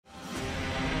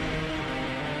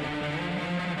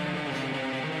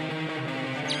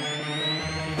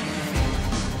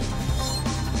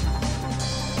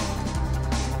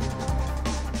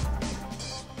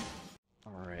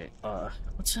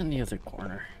What's in the other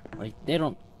corner? Like, they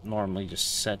don't normally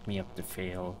just set me up to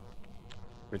fail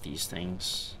for these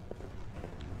things.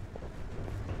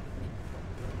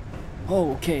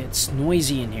 Oh, okay, it's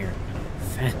noisy in here.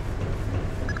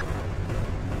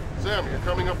 Sam, you're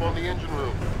coming up on the engine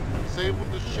room. Disable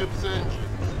the ship's engines.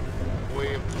 Way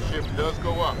if the ship does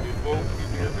go up, it won't be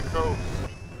near the coast.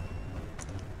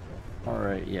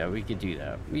 Alright, yeah, we could do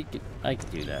that. I could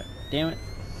do that. Damn it.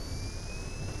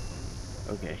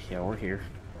 Okay, yeah, we're here.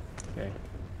 Okay.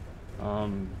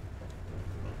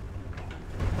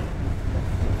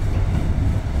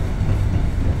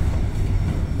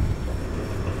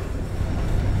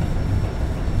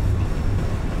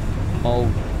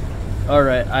 Oh, all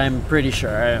right. I'm pretty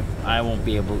sure I won't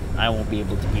be able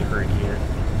to be hurt here.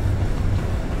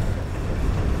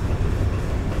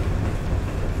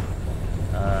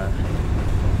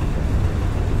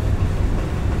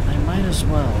 I might as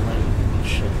well. Like,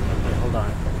 shit. Okay, hold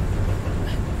on.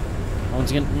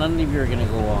 None of you are gonna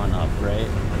go on up, right?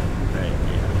 Right.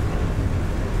 Yeah.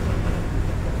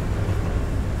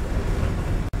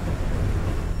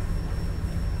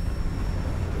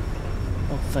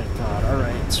 Oh, thank God.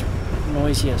 Alright, it's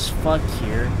noisy as fuck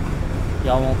here.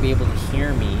 Y'all won't be able to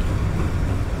hear me.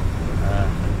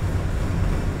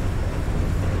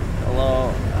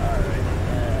 Hello? Alright.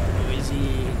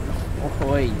 Noisy.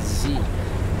 Noisy.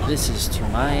 This is to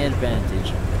my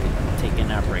advantage. I'm taking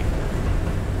that break.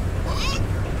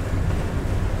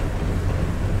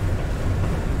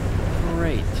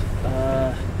 Great.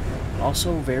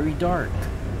 Also very dark.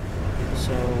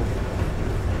 So,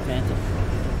 advantage.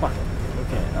 Fuck.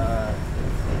 Okay,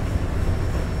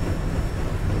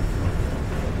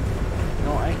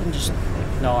 no, I can just,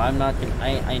 no, I'm not gonna,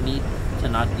 I need to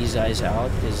knock these guys out,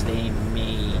 because they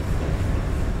may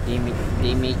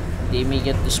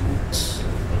get the spooks.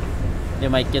 They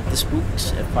might get the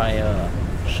spooks if I,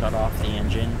 shut off the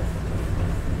engine.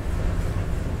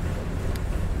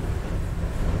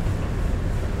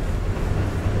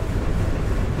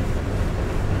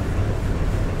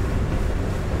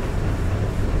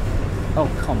 Oh,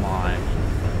 come on.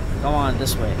 Come on,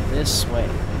 this way. This way.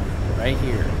 Right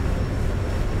here.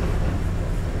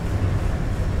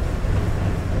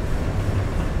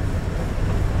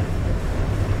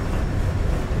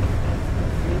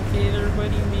 Okay,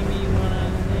 everybody, maybe you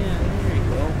wanna... Yeah, there you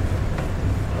go.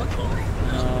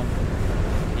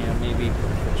 Yeah, maybe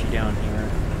put you down here.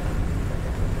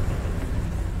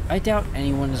 I doubt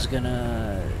anyone is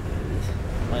gonna...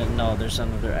 no, there's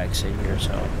another exit here,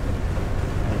 so...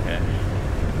 Okay.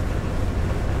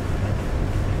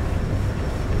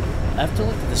 I have to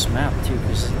look at this map too,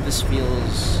 because this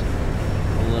feels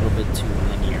a little bit too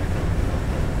linear.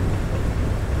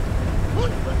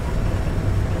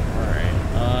 Alright,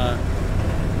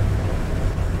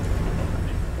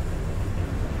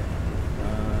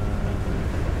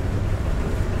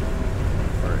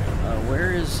 alright,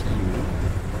 where is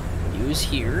you? You is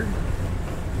here.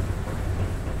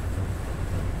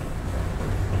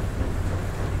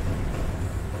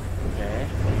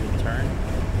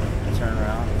 Turn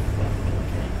around.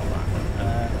 Okay, hold on.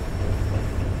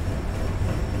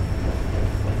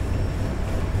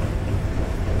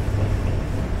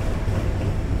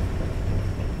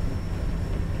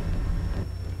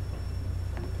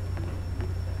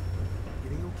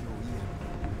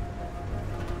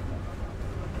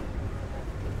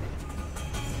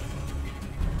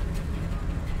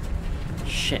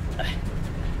 Shit.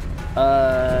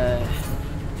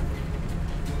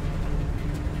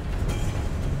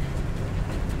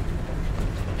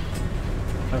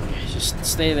 Okay, just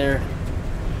stay there.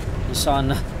 You saw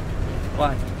nothing.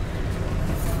 What?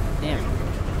 Damn.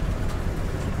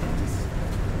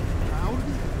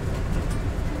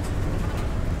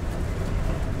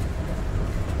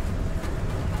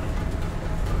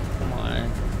 Come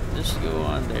on. Just go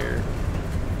on there.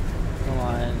 Come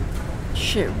on.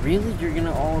 Shit, really? You're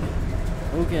gonna all...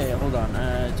 Okay, hold on.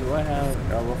 Do I have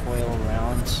airfoil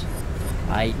rounds?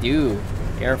 I do.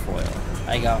 Airfoil.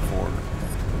 I got 4.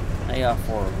 I got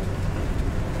 4 of them.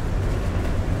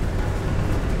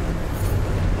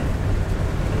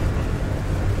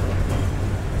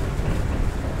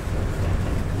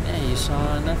 Yeah, you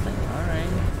saw nothing. Alright.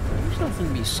 There's nothing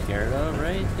to be scared of,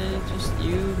 right? Just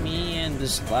you, me, and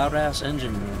this loud-ass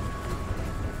engine room.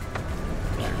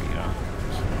 There we go.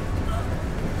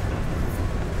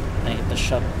 I get to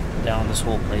shut down this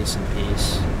whole place in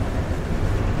peace.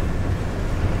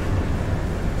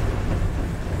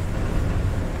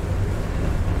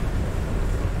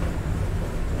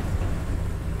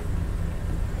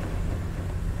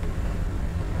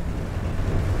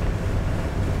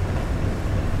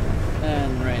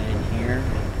 And right in here.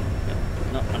 Yep.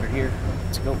 No, under here.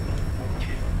 Let's go.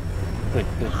 Good,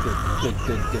 good, good, good,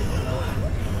 good, good.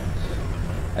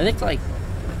 I think, like,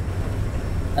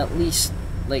 at least,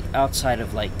 like, outside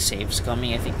of, like, save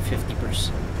scumming, I think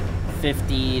 50%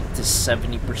 50 to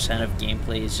 70% of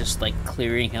gameplay is just, like,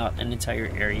 clearing out an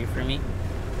entire area for me.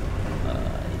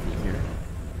 Anything here?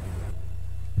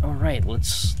 Alright,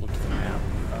 let's look at the map.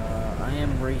 I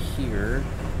am right here.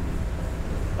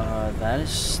 That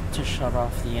is to shut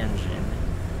off the engine.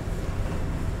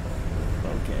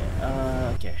 Okay,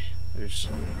 okay. There's...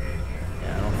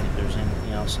 Yeah, I don't think there's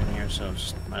anything else in here, so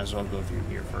just might as well go through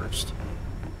here first.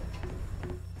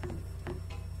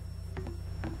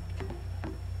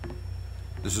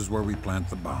 This is where we plant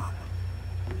the bomb.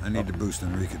 I need to boost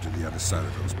Enrique to the other side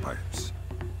of those pipes.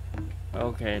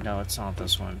 Okay, no, it's not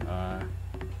this one.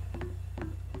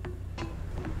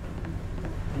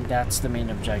 That's the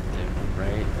main objective,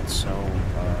 right? So,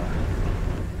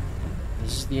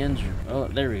 this is the engine. Oh,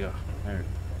 there we go. There we go.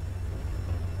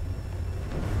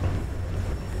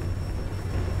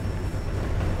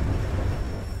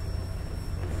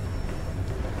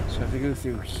 So I have to go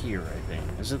through here, I think.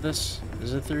 Is it this?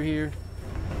 Is it through here?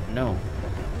 No.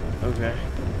 Okay.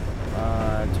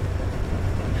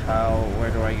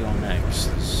 Where do I go next?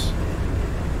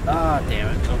 Ah,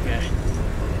 damn it. Okay.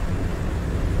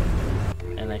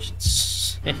 And I should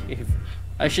save.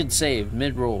 I should save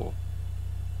mid-roll.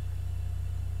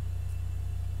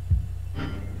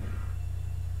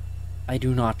 I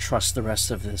do not trust the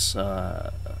rest of this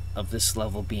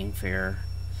level being fair,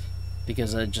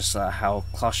 because of just how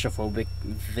claustrophobic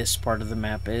this part of the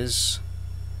map is.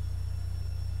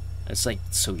 It's like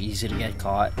so easy to get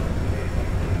caught.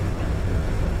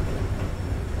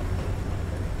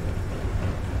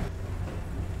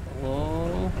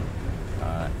 Hello?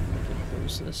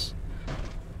 Who's this?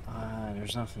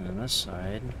 There's nothing on this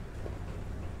side.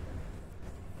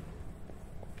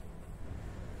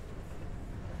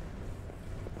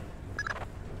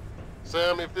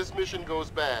 Sam, if this mission goes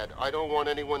bad, I don't want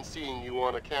anyone seeing you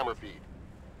on a camera feed.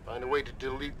 Find a way to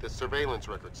delete the surveillance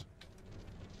records.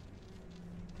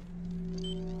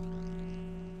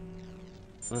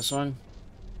 This one?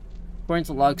 According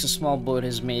to logs, a small boat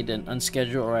has made an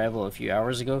unscheduled arrival a few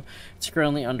hours ago. It's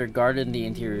currently under guard in the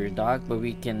interior dock,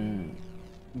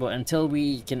 but until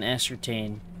we can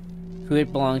ascertain who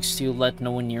it belongs to, let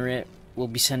no one near it. We'll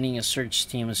be sending a search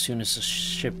team as soon as the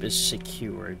ship is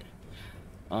secured.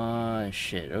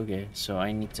 Shit. Okay, so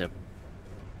I need to...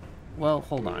 Well,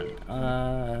 hold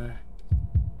on.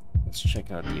 Let's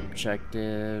check out the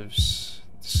objectives.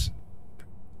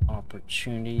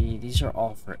 Opportunity. These are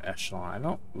all for Echelon. I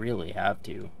don't really have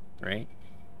to, right?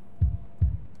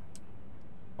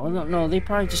 Oh no, they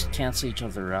probably just cancel each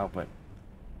other out, but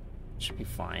it should be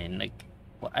fine. Like,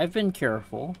 well, I've been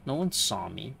careful. No one saw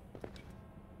me.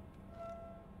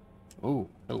 Oh,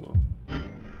 hello.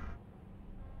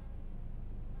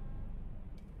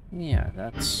 Yeah,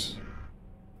 that's...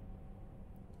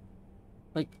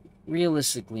 Like,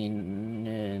 realistically,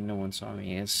 no one saw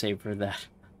me, save for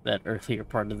that earlier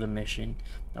part of the mission.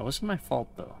 That wasn't my fault,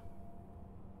 though.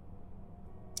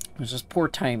 It was just poor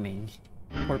timing.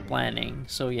 Poor planning.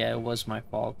 So yeah, it was my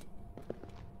fault.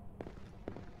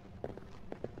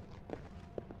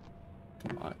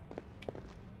 Come on.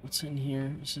 What's in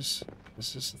here? Is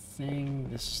this a thing?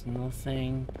 This is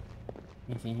nothing.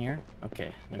 Anything here?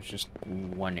 Okay, there's just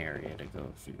one area to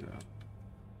go through.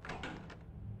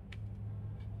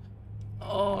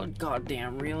 Oh,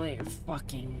 goddamn, really?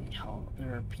 Fucking hell,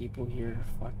 there are people here.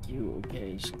 Fuck you.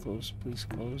 Okay, just close, please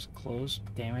close, close.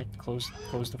 Damn it, close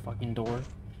the fucking door.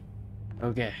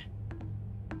 Okay.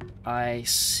 I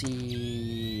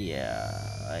see,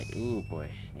 ooh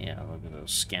boy. Yeah, look at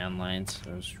those scan lines.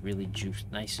 Those really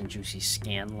nice and juicy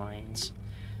scan lines.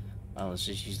 Let's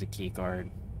just use the key card.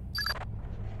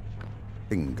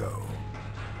 Bingo.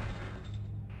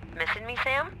 Missing me,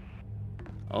 Sam?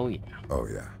 Oh yeah. Oh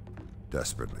yeah.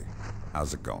 Desperately.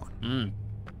 How's it going?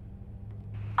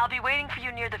 I'll be waiting for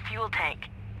you near the fuel tank.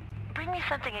 Bring me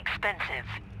something expensive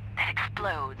that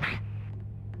explodes.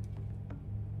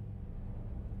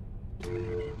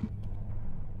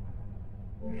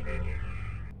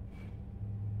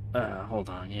 Hold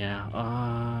on, yeah.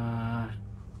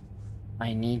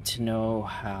 I need to know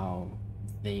how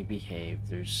they behave.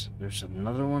 There's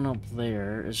another one up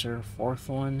there. Is there a fourth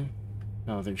one?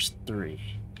 No, there's 3.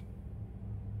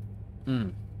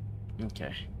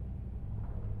 Okay.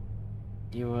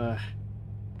 You,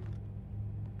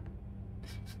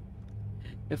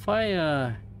 if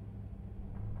I,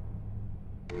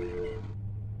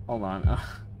 hold on,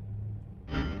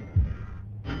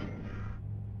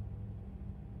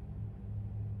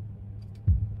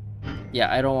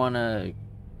 yeah, I don't want to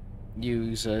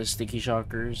use, sticky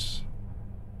shockers.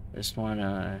 Just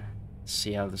wanna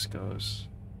see how this goes.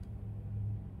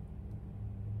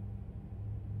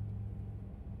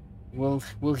 Will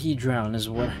he drown is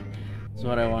what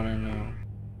I wanna know.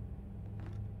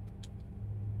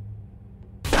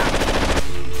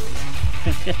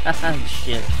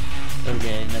 Shit.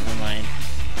 Okay, never mind.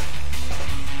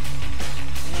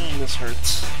 This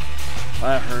hurts.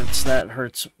 That hurts. That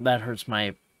hurts. That hurts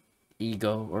my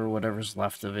ego or whatever's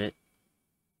left of it.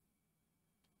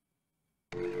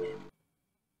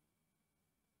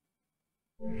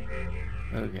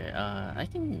 Okay, I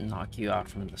can knock you out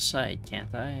from the side,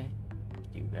 can't I?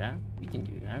 Do that. We can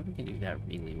do that. We can do that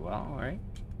really well, alright?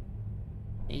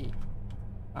 Hey.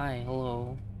 Hi,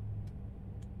 hello.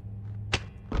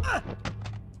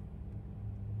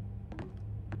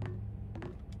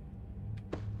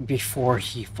 Before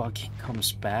he fucking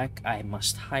comes back, I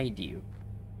must hide you.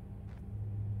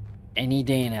 Any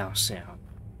day now, Sam.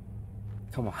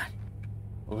 Come on.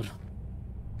 A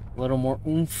little more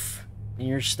oomph in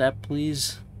your step,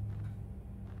 please.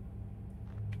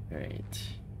 Alright.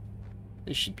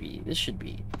 This should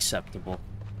be acceptable.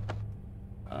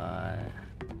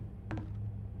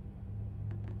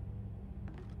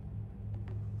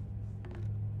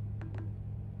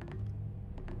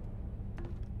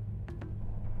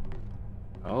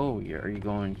 Oh, are you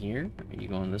going here? Are you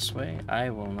going this way? I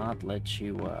will not let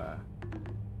you,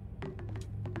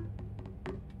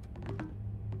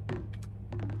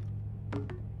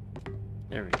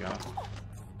 There we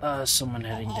go. Someone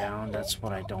heading down. That's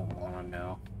what I don't want to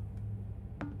know.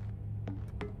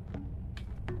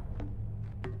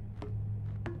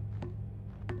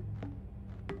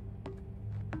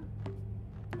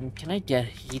 Can I get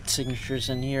heat signatures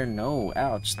in here? No.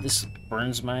 Ouch. This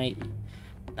burns my...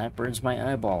 That burns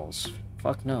my eyeballs.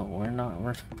 Fuck no. We're not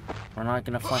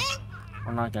gonna find...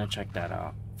 We're not gonna check that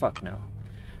out. Fuck no.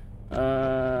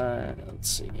 Let's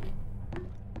see.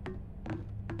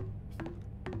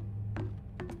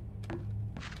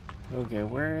 Okay,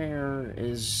 where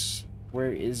is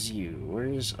you? Where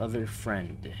is other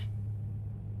friend?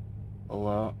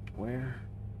 Hello?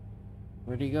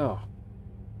 Where'd he go?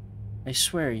 I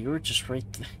swear, you were just right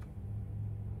there.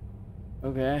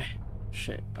 Okay.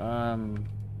 Shit.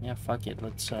 Yeah, fuck it.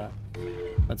 Let's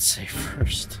save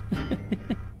first.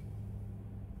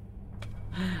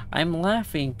 I'm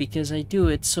laughing because I do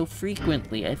it so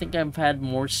frequently. I think I've had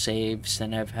more saves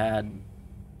than I've had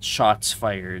shots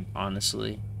fired,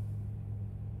 honestly.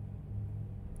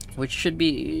 Which should be,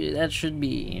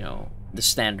 you know, the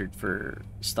standard for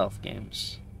stealth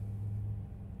games.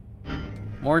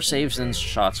 More saves than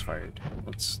shots fired.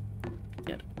 Let's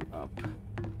get up.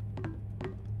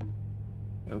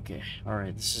 Okay,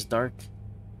 alright, this is dark.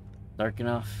 Dark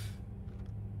enough.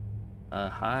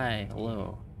 Hi,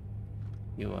 hello.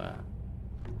 You,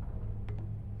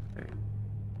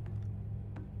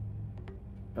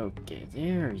 okay,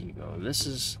 there you go. This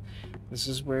is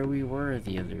where we were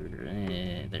the other...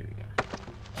 there we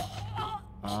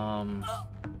go.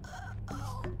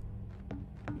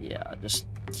 Yeah, just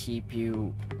keep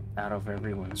you out of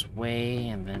everyone's way,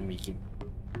 and then we can...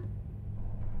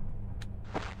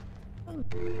 Oh,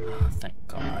 thank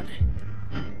God.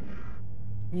 I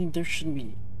mean, there shouldn't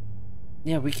be...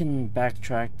 Yeah, we can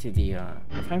backtrack to the,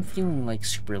 if I'm feeling, like,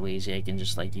 super lazy, I can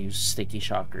just, like, use sticky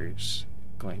shockers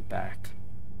going back.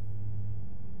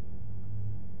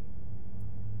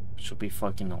 Which will be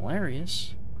fucking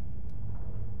hilarious.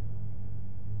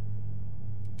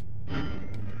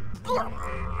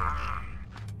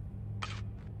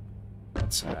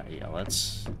 Let's, yeah,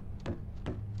 let's...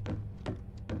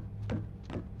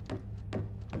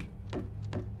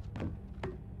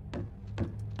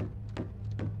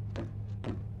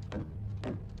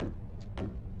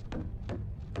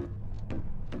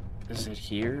 Is it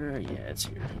here? Yeah, it's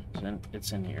here.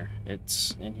 It's in here.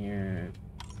 It's in here.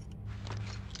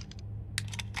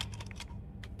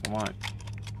 Come on.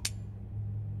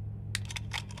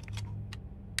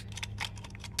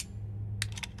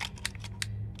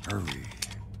 Hurry.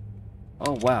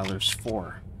 Oh wow, there's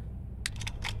 4.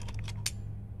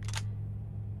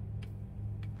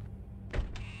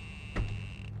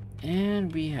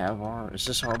 And we have our... Is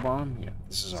this our bomb? Yeah,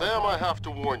 this is our Sam, bomb. I have to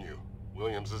warn you.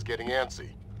 Williams is getting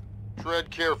antsy.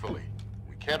 Tread carefully.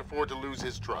 We can't afford to lose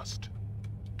his trust.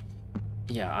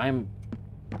 Yeah, I'm...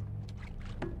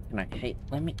 Hey,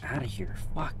 let me out of here.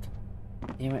 Fuck.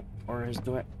 Damn it. Or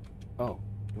do I... Oh,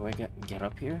 do I get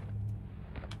up here?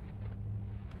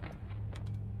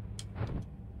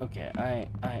 Okay,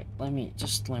 let me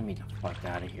the fuck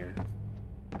out of here.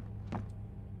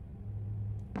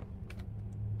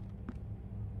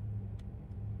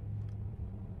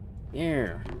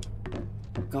 There.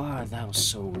 God, that was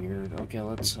so weird. Okay,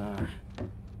 let's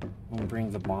we'll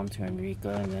bring the bomb to Enrica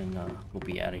and then we'll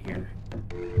be out of here.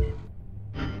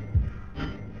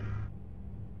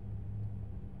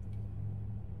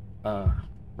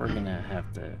 We're gonna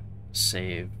have to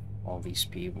save all these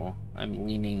people. I'm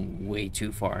leaning way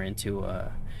too far into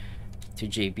to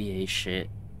JBA shit.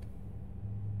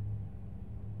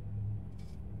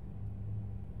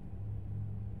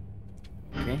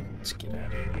 Okay, let's get out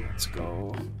of here. Let's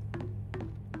go.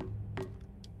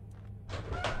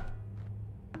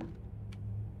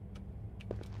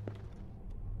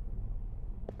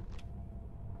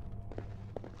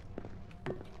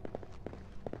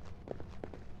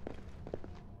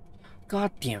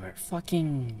 God damn it,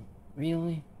 fucking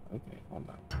really? Okay, hold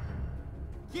on.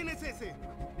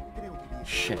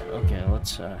 Shit, okay,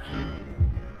 let's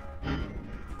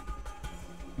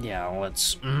yeah,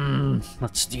 let's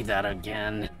do that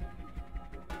again.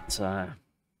 It's I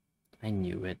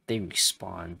knew it. They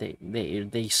respawn.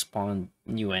 They spawn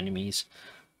new enemies.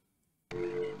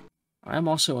 I'm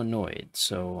also annoyed,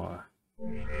 so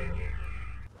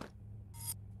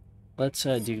let's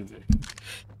do this.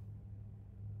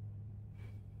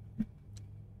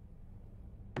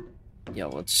 Yeah,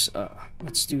 let's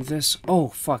do this. Oh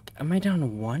fuck, am I down to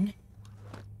 1?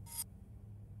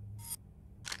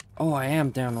 Oh, I am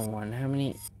down to 1. How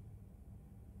many?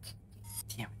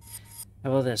 Damn. How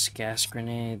about this? Gas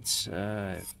grenades.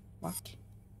 Fuck.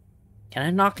 Can I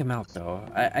knock him out though?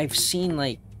 I've seen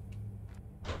like.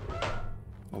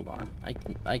 Hold on. I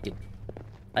can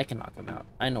knock him out.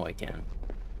 I know I can.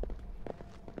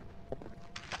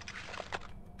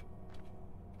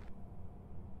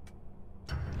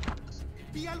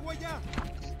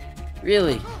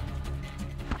 Really?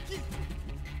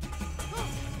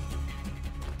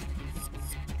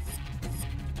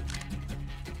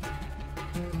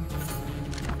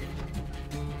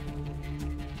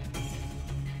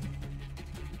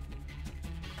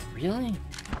 Really?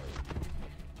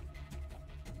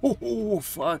 Oh,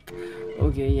 fuck.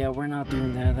 Okay, yeah, we're not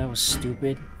doing that. That was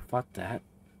stupid. Fuck that.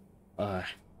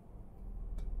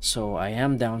 So I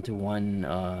am down to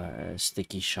 1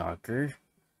 sticky shocker.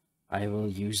 I will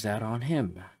use that on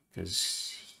him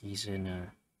because he's in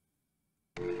a.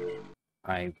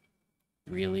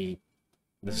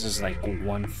 This is like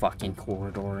 1 fucking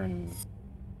corridor, and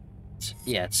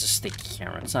yeah, it's a sticky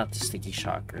camera. It's not the sticky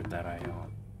shocker that I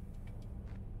own.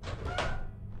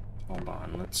 Hold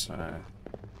on, let's can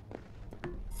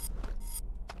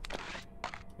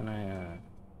I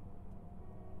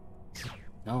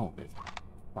no,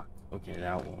 fuck. Okay,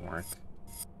 that won't work.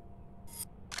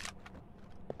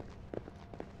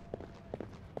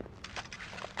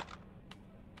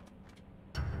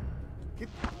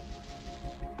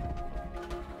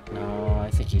 No,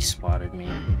 I think he spotted me.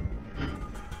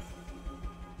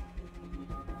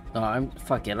 No,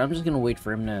 fuck it. I'm just gonna wait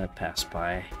for him to pass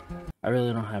by. I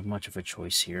really don't have much of a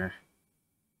choice here.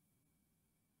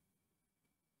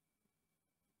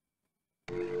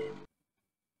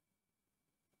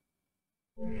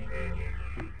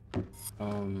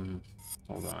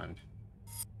 Hold on.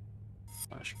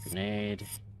 Flash grenade.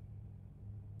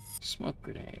 Smoke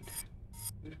grenade.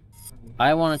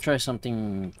 I want to try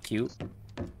something cute.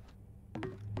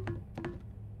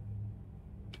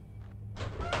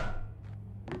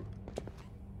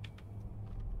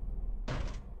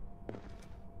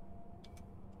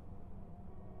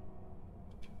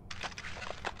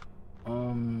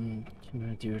 Can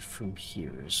I do it from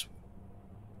here?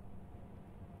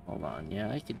 Hold on,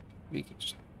 yeah, we could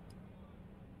just...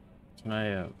 Can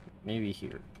I, maybe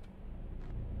here?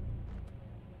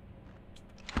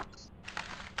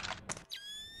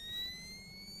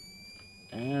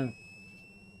 And...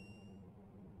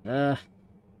 damn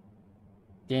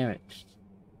it.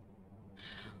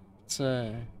 Let's,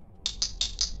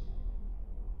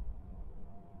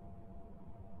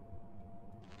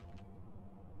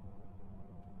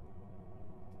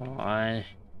 Come on.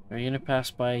 Are you gonna pass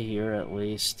by here at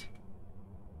least?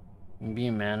 And be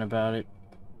a man about it?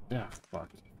 Ah, fuck.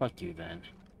 Fuck you then.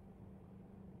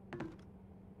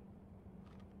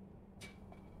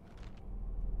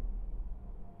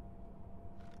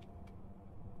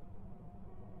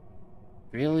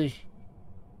 Really?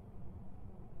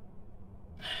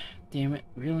 Damn it,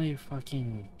 really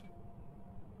fucking...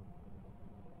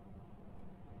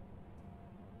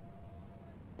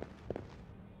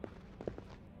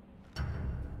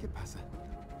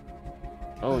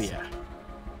 Oh yeah.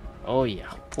 Oh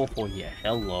yeah. Oh yeah.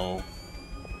 Hello.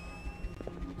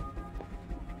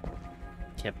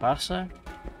 ¿Qué pasa?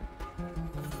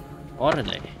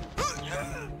 Órale.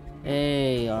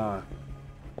 Hey,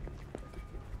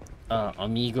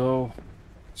 amigo.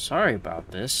 Sorry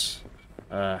about this.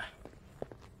 You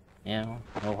know,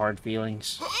 no hard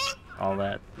feelings. All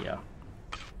that, yeah.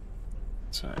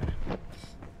 So,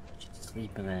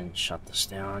 sleep and then shut this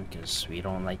down because we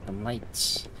don't like them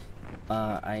lights.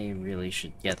 I really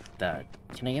should get that.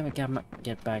 Can I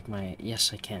get back my?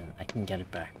 Yes, I can. I can get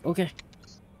it back. Okay.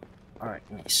 All right.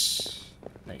 Nice.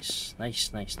 Nice.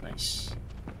 Nice. Nice. Nice.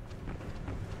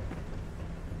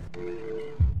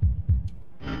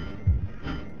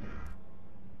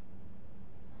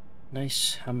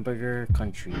 Nice hamburger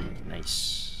country.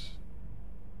 Nice.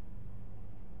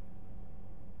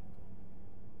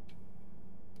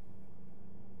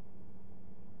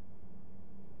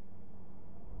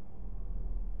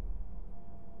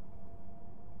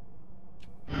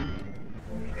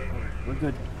 We're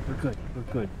good. We're good. We're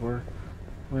good. We're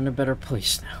in a better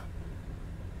place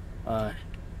now.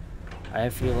 I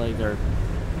feel like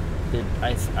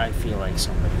I feel like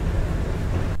somebody.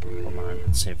 Hold on.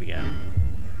 Let's save again.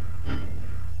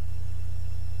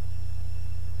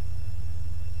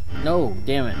 No,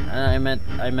 damn it. I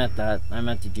meant that. I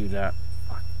meant to do that.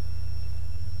 Fuck.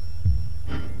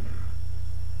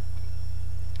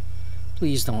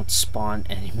 Please don't spawn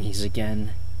enemies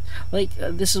again. Like,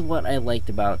 this is what I liked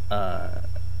about,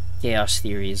 Chaos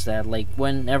Theory, is that, like,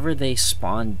 whenever they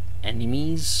spawned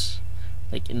enemies,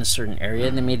 like, in a certain area,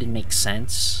 they made it make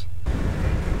sense.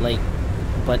 Like,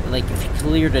 but, like, if you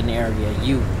cleared an area,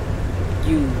 you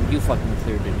fucking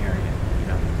cleared an area, you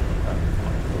know? Come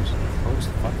on, close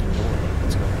the fucking door.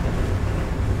 Let's go.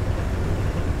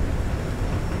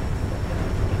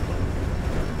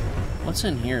 What's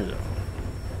in here, though?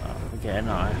 Okay,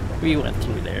 no, we went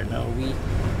through there. No,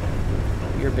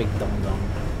 you're a big dum-dum.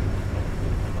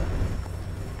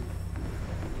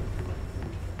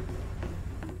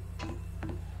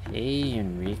 Hey,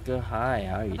 Enrica. Hi,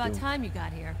 how are you doing? About time you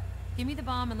got here. Give me the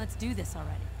bomb and let's do this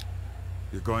already.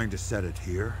 You're going to set it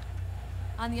here?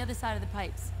 On the other side of the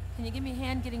pipes. Can you give me a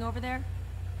hand getting over there?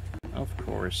 Of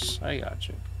course, I got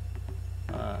you.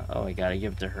 Oh, I gotta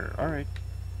give it to her. Alright.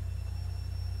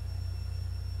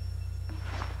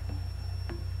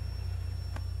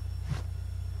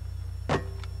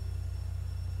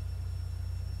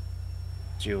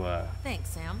 Did you, Thanks,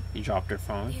 Sam. you dropped her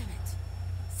phone? Damn it.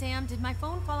 Sam, did my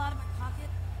phone fall out of my pocket?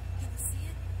 Can you see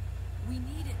it? We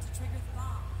need it to trigger the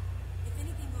bomb. If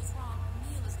anything goes wrong,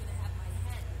 Neil is gonna have my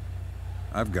head.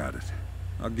 I've got it.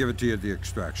 I'll give it to you at the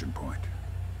extraction point.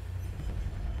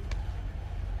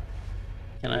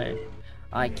 Can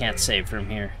I can't save from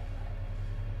here.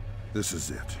 This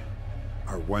is it.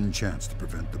 Our one chance to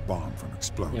prevent the bomb from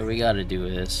exploding. Yeah, we gotta do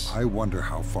this. I wonder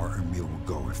how far Emil will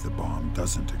go if the bomb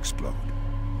doesn't explode.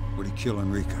 Would he kill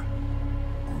Enrica?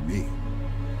 Or me?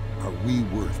 Are we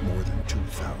worth more than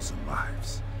 2,000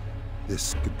 lives?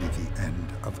 This could be the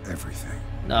end of everything.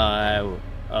 No,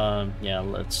 yeah,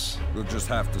 let's... We'll just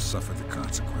have to suffer the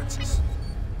consequences.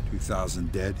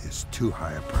 2,000 dead is too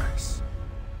high a price.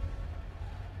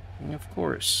 Of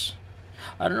course.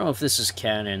 I don't know if this is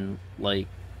canon, like,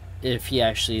 if he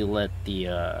actually let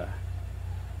the,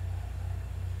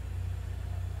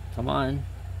 Come on.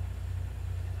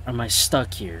 Am I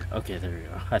stuck here? Okay, there we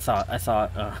go. I thought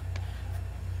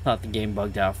the game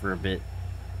bugged out for a bit.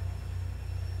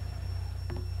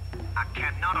 I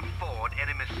cannot afford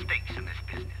any mistakes in this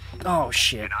business. Oh,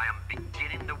 shit. And I am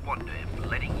beginning to wonder if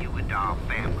letting you into our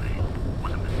family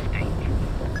was a mistake.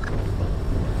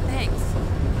 Thanks.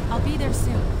 I'll be there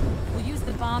soon. We'll use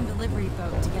the bomb delivery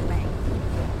boat to get May.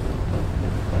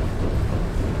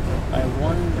 I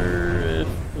wonder if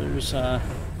there's, Yeah,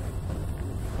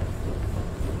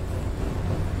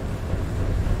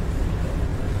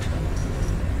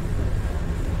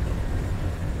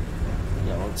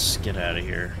 let's get out of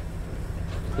here.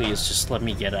 Please, just let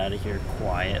me get out of here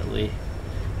quietly.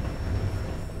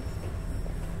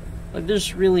 Like,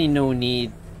 there's really no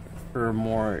need for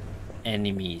more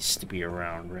enemies to be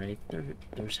around, right?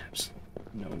 There's absolutely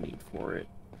no need for it.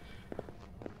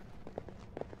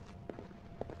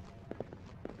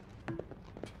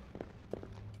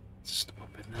 Just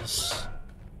open this.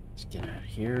 Let's get out of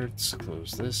here. Let's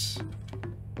close this.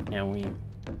 Now we...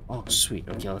 Oh, sweet.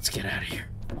 Okay, let's get out of here.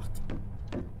 Fuck.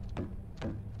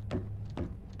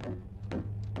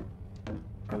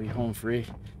 Are we home free?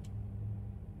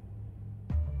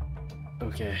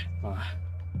 Okay.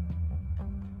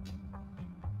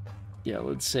 Yeah,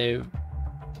 let's save.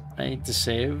 I need to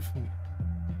save.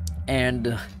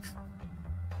 And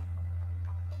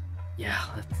yeah,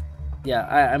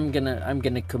 I'm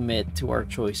gonna commit to our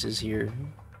choices here.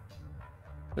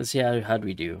 Let's see how do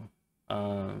we do.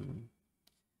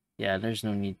 Yeah, there's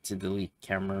no need to delete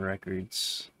camera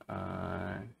records.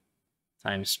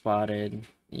 Time spotted.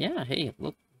 Yeah, hey,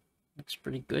 look. Looks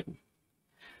pretty good.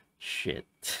 Shit.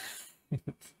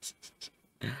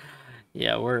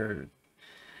 Yeah, we're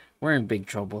in big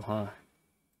trouble, huh?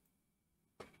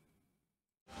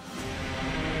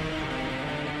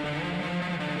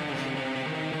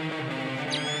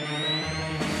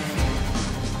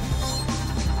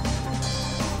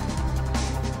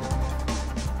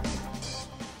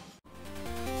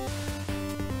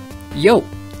 Yo,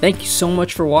 thank you so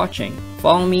much for watching.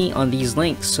 Follow me on these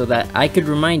links so that I could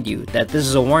remind you that this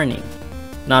is a warning,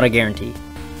 not a guarantee.